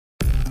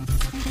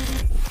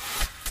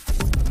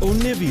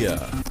Onivia,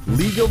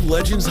 League of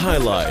Legends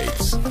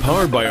highlights,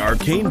 powered by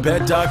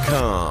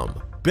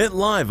ArcaneBet.com. Bet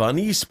live on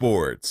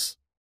esports.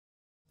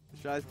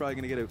 Shy's probably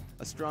going to get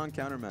a strong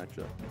counter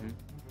matchup.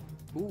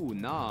 Ooh,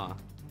 Nah.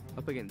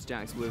 Up against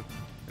Jax with...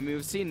 I mean,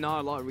 we've seen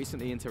Nah a lot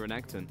recently into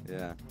Renekton.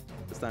 Yeah.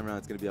 This time around,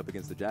 it's going to be up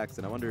against the Jax.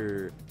 And I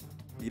wonder...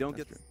 You don't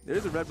get...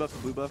 There's a red buff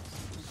and blue buff.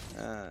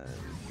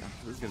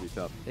 This is going to be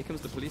tough. Here comes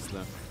the police,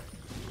 though.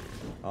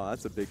 Oh,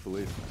 that's a big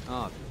police.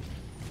 Oh,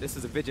 this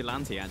is a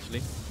vigilante,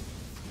 actually.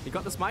 He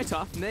got the smite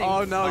off. Ning.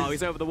 Oh, no. Oh,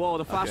 he's over the wall.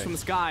 The flash from the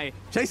sky.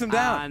 Chase him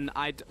down.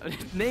 And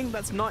Ning,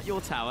 that's not your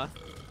tower.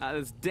 That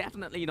is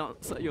definitely not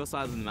your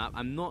side of the map.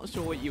 I'm not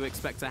sure what you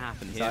expect to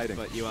happen here,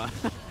 but you are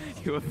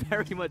you are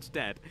very much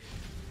dead.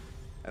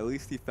 At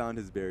least he found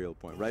his burial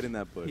point right in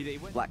that bush.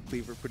 Black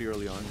Cleaver pretty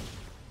early on.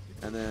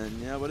 And then,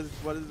 yeah, what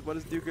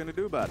is Duke going to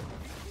do about it?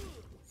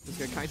 He's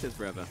going to kite it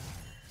forever.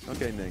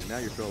 Okay, Ning, now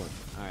you're trolling.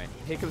 All right,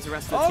 here comes the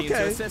rest of the team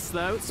to assist,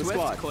 though.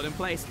 Swift caught in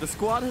place. The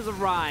squad has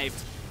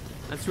arrived.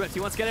 And Swift, he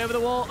wants to get over the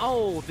wall.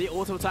 Oh, the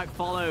auto attack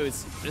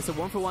follows. But it's a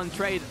 1-for-1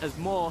 trade as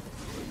Moore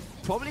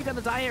probably going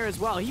to die here as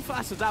well. He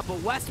flashes out,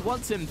 but West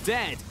wants him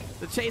dead.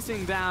 They're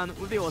chasing down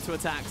with the auto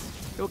attacks.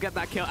 He'll get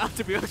that kill.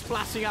 LWX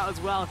flashing out as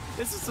well.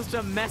 This is such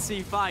a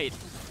messy fight.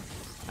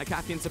 A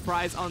Capian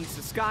surprise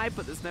onto Sky,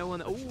 but there's no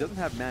one. He doesn't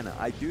have mana.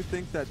 I do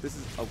think that this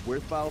is a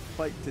worthwhile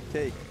fight to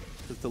take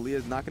because Talia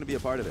is not going to be a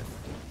part of it.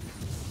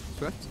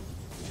 Swift?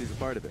 She's a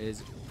part of it.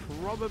 Is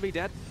probably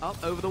dead.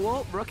 Up over the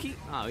wall. Rookie.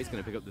 Oh, he's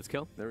going to pick up this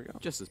kill. There we go.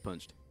 Just as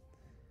punched.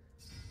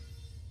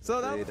 So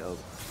that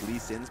Lee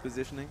Sin's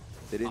positioning.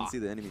 They didn't see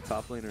the enemy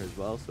top laner as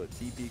well, so a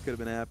TP could have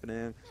been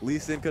happening. Lee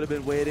Sin could have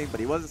been waiting,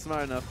 but he wasn't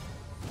smart enough.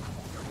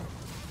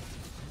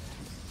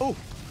 Oh!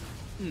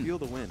 Feel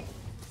the wind.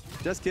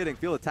 Just kidding.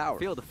 Feel the tower.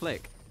 Feel the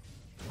flick.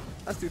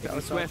 That's 2 tower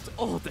shots. Swift.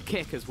 Oh, the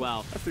kick as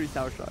well. That's 3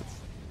 tower shots.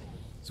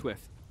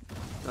 Swift.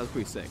 That was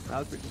pretty sick. That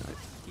was pretty nice.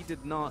 He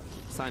did not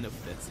sign up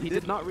for this. He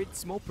did not read the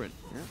small print.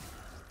 Yeah.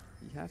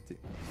 You have to.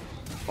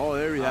 Oh,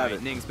 there we have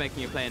it. Ning's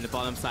making a play in the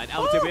bottom side.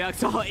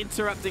 LWX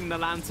interrupting the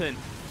lantern.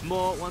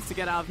 Moore wants to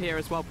get out of here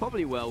as well.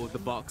 Probably will with the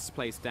box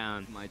placed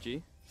down. My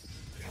G.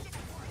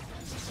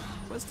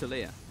 Where's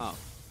Talia? Oh,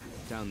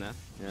 down there.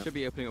 Yeah. Should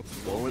be opening up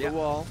the wall. Over the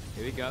wall.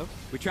 Here we go.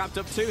 We trapped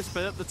up 2,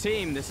 split up the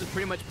team. This is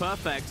pretty much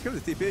perfect. Here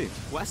comes the TP.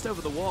 West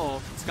over the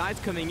wall. Sky's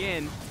coming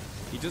in.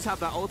 He does have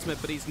that ultimate,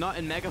 but he's not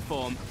in mega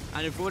form.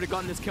 And we've already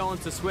gotten this kill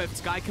onto Swift.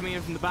 Sky coming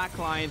in from the back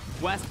line.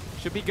 West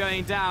should be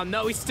going down.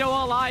 No, he's still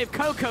alive.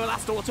 Coco,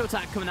 last auto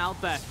attack coming out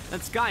there.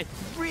 And Sky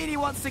really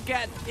wants to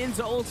get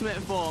into ultimate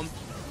form.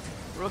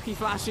 Rookie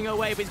flashing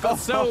away, but he's got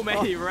so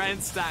many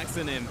Ren stacks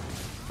in him.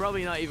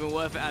 Probably not even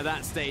worth it at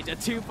that stage. A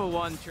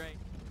 2-for-1 trade.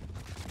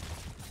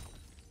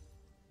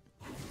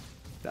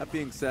 That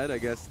being said, I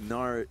guess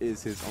Gnar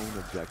is his own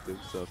objective,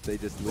 so if they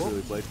just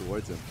literally play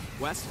towards him.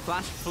 West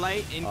flash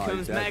play, in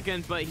comes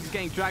Megan, but he's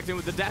getting dragged in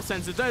with the death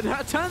sensor. Turn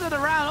it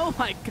around, oh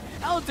my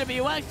god,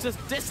 LWX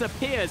just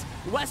disappears.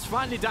 West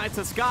finally dies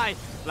to Sky,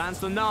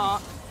 lands the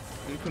Gnar.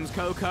 In comes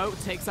Coco,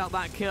 takes out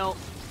that kill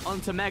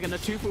onto Megan, a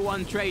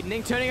 2-for-1 trade.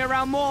 Ning turning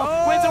around more,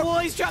 wins the wall,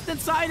 he's trapped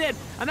inside it.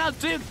 And now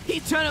Duke, he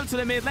turned up to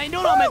the mid lane,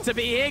 you're not meant to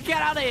be here,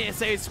 get out of here,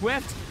 says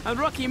Swift. And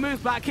Rookie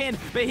moves back in,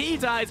 but he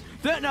dies.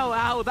 Don't know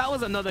how, that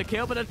was another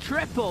kill, but a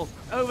triple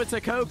over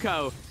to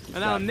Coco.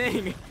 And now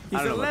Ning, he's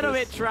a little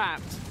bit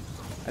trapped.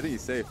 I think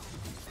he's safe.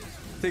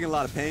 Taking a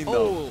lot of pain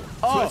though.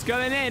 Swift's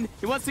going in.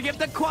 He wants to give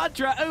the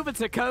Quadra over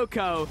to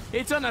Coco.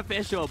 It's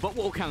unofficial, but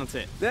we'll count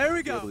it. There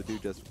we go. The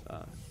dude just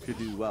could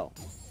do well.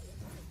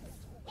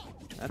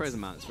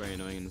 Prison mount is very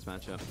annoying in this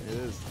matchup. It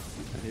is.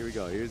 And here we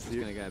go. He's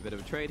going to get a bit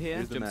of a trade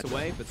here. Jumps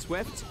away, but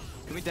Swift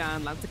coming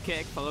down, lands the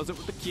kick, follows up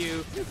with the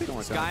Q.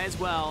 Sky as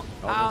well.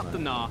 Out the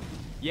Gnar.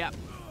 Yep.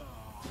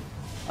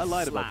 I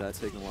lied about that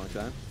taking a long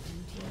time.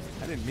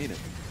 I didn't mean it.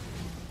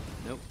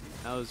 Nope.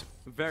 That was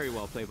very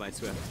well played by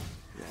Swift.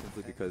 Yeah,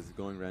 simply because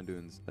going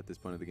Randuin's at this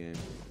point of the game,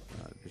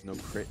 there's no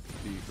crit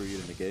for you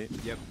to negate.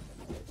 Yep.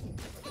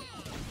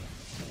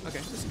 Okay,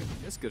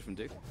 that's good from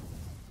Duke.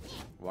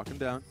 Walk him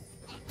down.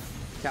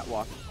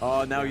 Catwalk.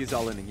 Oh, now he's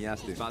all in. He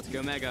has to. About to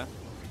go Mega.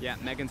 Yeah,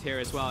 Megan's here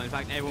as well. In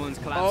fact, everyone's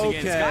collapsing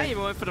in. Sky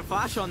even went for the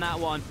flash on that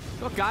one.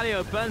 Got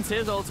Galio burns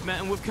his ultimate,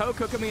 and with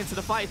Coco coming into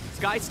the fight,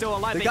 Sky's still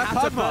alive. They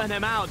have to burn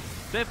him out.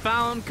 They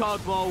found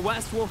Cogball.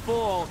 West will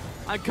fall.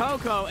 And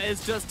Coco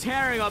is just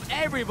tearing up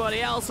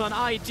everybody else on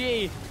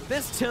IG.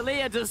 This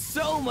Talia does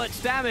so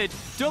much damage.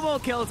 Double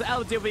kill to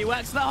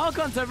LWX. The hook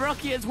onto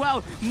Rookie as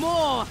well.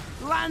 Moore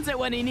lands it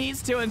when he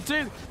needs to. And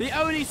Duke, the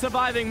only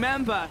surviving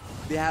member.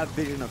 They have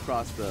vision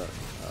across the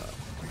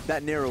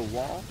that narrow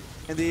wall,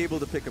 and they're able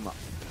to pick him up.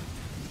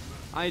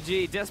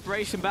 IG,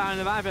 desperation bound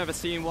if I've ever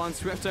seen one.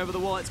 Swift over the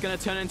wall, it's going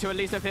to turn into at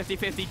least a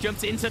 50-50.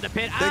 Jumps into the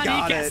pit, and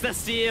he gets the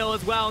steal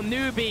as well.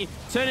 Newbie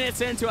turning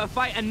it into a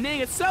fight, and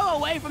Ning is so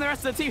away from the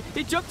rest of the team.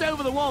 He jumped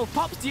over the wall,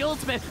 pops the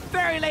ultimate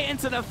very late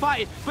into the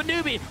fight, but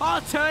Newbie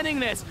are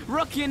turning this.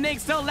 Rookie and Ning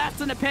still left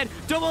in the pit.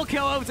 Double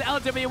kill over to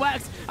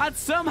LWX, and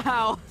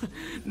somehow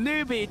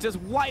Newbie just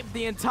wiped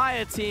the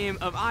entire team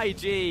of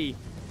IG.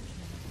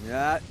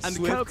 Yeah, and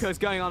Swift. Coco's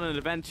going on an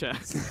adventure.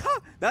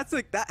 That's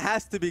like, that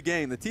has to be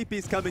game. The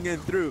TP's coming in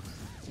through.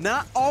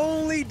 Not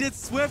only did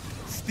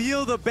Swift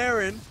steal the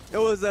Baron, it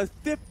was a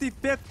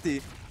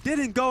 50-50.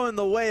 Didn't go in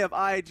the way of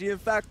IG. In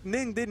fact,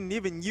 Ning didn't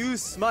even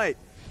use Smite.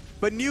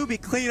 But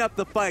Newbie clean up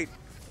the fight.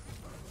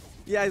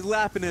 Yeah, he's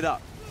lapping it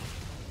up.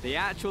 The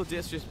actual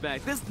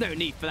disrespect. There's no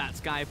need for that,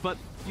 Sky, but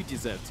you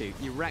deserve to.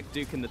 You wrecked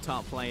Duke in the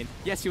top lane.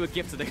 Yes, you were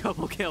gifted a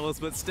couple kills,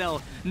 but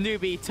still,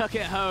 Newbie took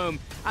it home.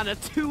 And a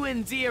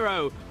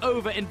 2-0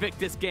 over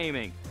Invictus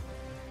Gaming.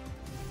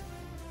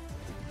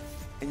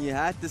 And you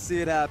had to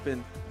see it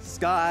happen.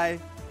 Sky,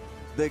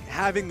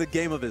 having the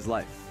game of his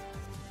life.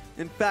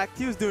 In fact,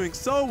 he was doing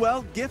so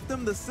well, gift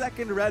him the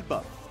second red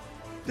buff.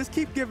 Just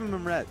keep giving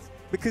him reds,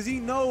 because he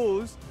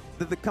knows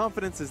that the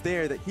confidence is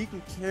there that he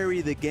can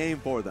carry the game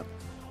for them.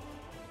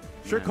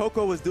 Sure, yeah.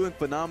 Coco was doing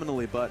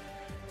phenomenally, but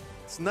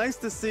it's nice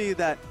to see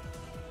that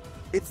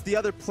it's the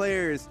other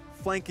players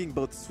flanking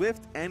both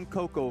Swift and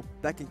Coco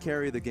that can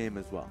carry the game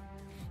as well.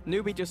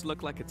 Newbie just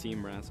looked like a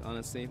team, Raz,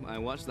 honestly. I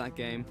watched that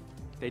game.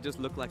 They just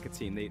look like a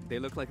team. They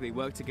look like they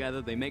work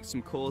together, they make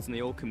some calls, and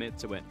they all commit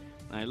to it.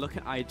 And I look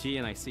at IG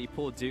and I see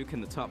poor Duke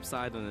in the top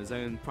side on his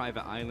own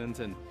private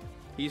island, and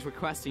he's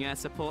requesting air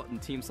support,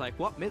 and team's like,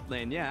 what, mid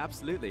lane? Yeah,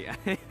 absolutely.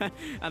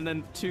 And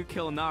then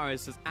 2-kill Nara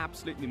is just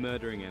absolutely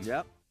murdering him.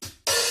 Yep.